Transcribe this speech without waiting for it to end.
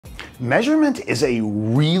Measurement is a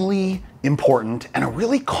really important and a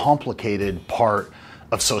really complicated part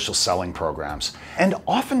of social selling programs. And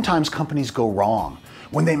oftentimes companies go wrong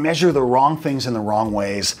when they measure the wrong things in the wrong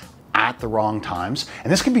ways at the wrong times.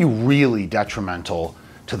 And this can be really detrimental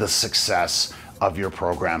to the success of your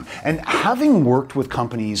program. And having worked with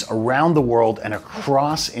companies around the world and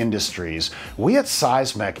across industries, we at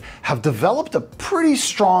Seismic have developed a pretty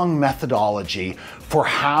strong methodology for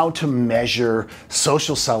how to measure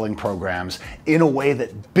social selling programs in a way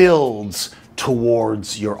that builds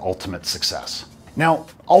towards your ultimate success. Now,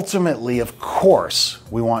 ultimately, of course,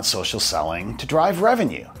 we want social selling to drive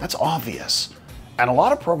revenue. That's obvious. And a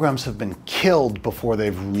lot of programs have been killed before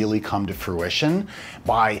they've really come to fruition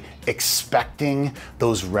by expecting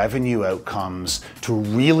those revenue outcomes to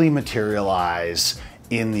really materialize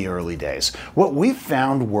in the early days. What we've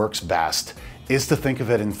found works best is to think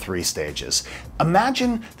of it in 3 stages.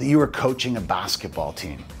 Imagine that you are coaching a basketball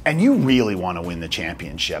team and you really want to win the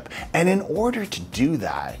championship. And in order to do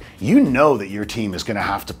that, you know that your team is going to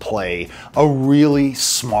have to play a really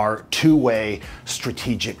smart, two-way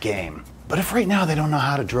strategic game. But if right now they don't know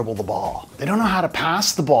how to dribble the ball, they don't know how to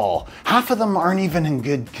pass the ball, half of them aren't even in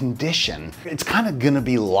good condition, it's kind of going to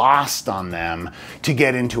be lost on them to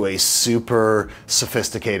get into a super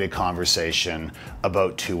sophisticated conversation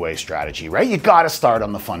about two-way strategy, right? You got to start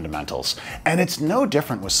on the fundamentals. And it's no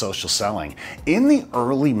different with social selling. In the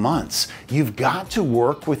early months, you've got to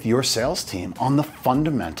work with your sales team on the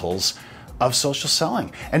fundamentals of social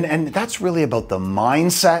selling. And that's really about the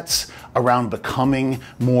mindsets around becoming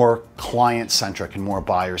more client-centric and more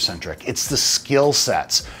buyer-centric. It's the skill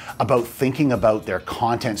sets about thinking about their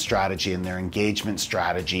content strategy and their engagement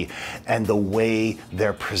strategy and the way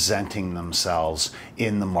they're presenting themselves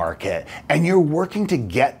in the market. And you're working to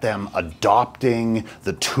get them adopting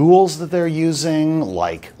the tools that they're using,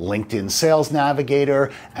 like LinkedIn Sales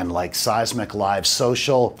Navigator and like Seismic Live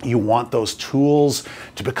Social. You want those tools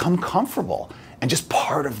to become comfortable and just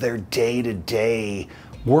part of their day-to-day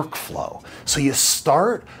workflow. So you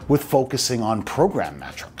start with focusing on program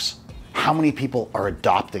metrics. How many people are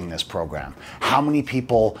adopting this program? How many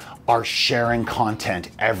people are sharing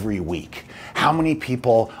content every week? How many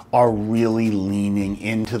people are really leaning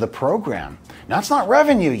into the program? Now, it's not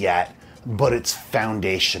revenue yet, but it's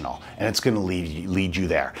foundational and it's going to lead you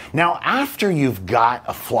there. Now, after you've got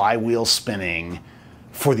a flywheel spinning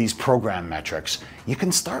for these program metrics, you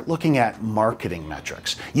can start looking at marketing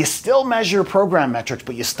metrics. You still measure program metrics,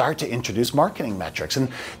 but you start to introduce marketing metrics. And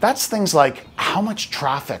that's things like, how much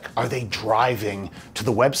traffic are they driving to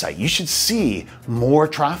the website? You should see more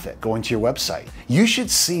traffic going to your website. You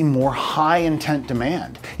should see more high intent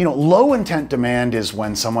demand. You know, low intent demand is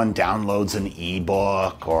when someone downloads an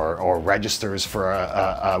ebook or registers for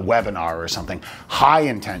a webinar or something. High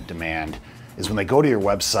intent demand is when they go to your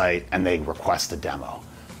website and they request a demo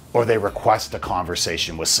or they request a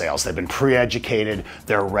conversation with sales. They've been pre-educated,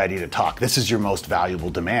 they're ready to talk. This is your most valuable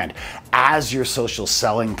demand. As your social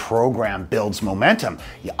selling program builds momentum,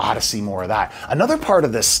 you ought to see more of that. Another part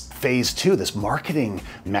of this phase 2, this marketing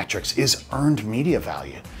metrics, is earned media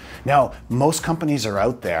value. Now, most companies are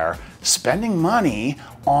out there spending money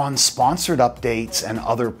on sponsored updates and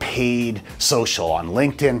other paid social on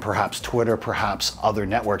LinkedIn, perhaps Twitter, perhaps other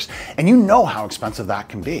networks. And you know how expensive that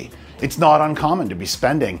can be. It's not uncommon to be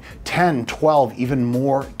spending 10, 12, even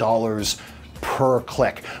more dollars per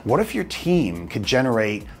click. What if your team could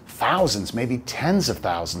generate thousands, maybe tens of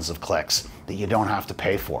thousands of clicks that you don't have to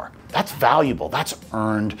pay for? That's valuable. That's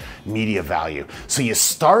earned media value. So you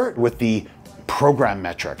start with the program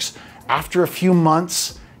metrics. After a few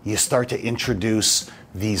months, you start to introduce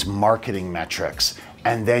these marketing metrics,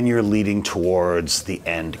 and then you're leading towards the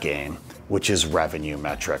end game, which is revenue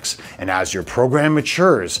metrics. And as your program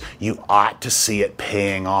matures, you ought to see it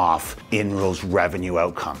paying off in those revenue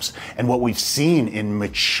outcomes. And what we've seen in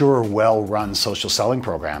mature, well-run social selling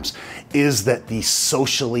programs is that the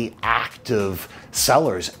socially active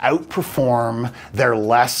sellers outperform their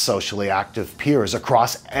less socially active peers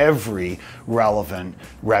across every relevant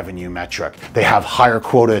revenue metric. They have higher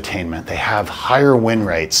quota attainment, they have higher win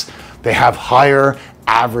rates, they have higher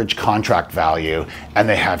average contract value, and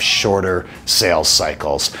they have shorter sales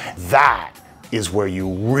cycles. That is where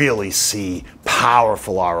you really see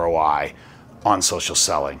powerful ROI on social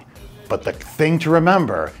selling. But the thing to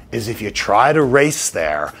remember is if you try to race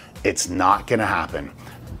there, it's not going to happen.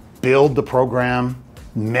 Build the program,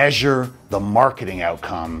 measure the marketing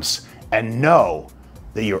outcomes, and know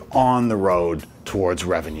that you're on the road towards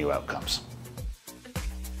revenue outcomes.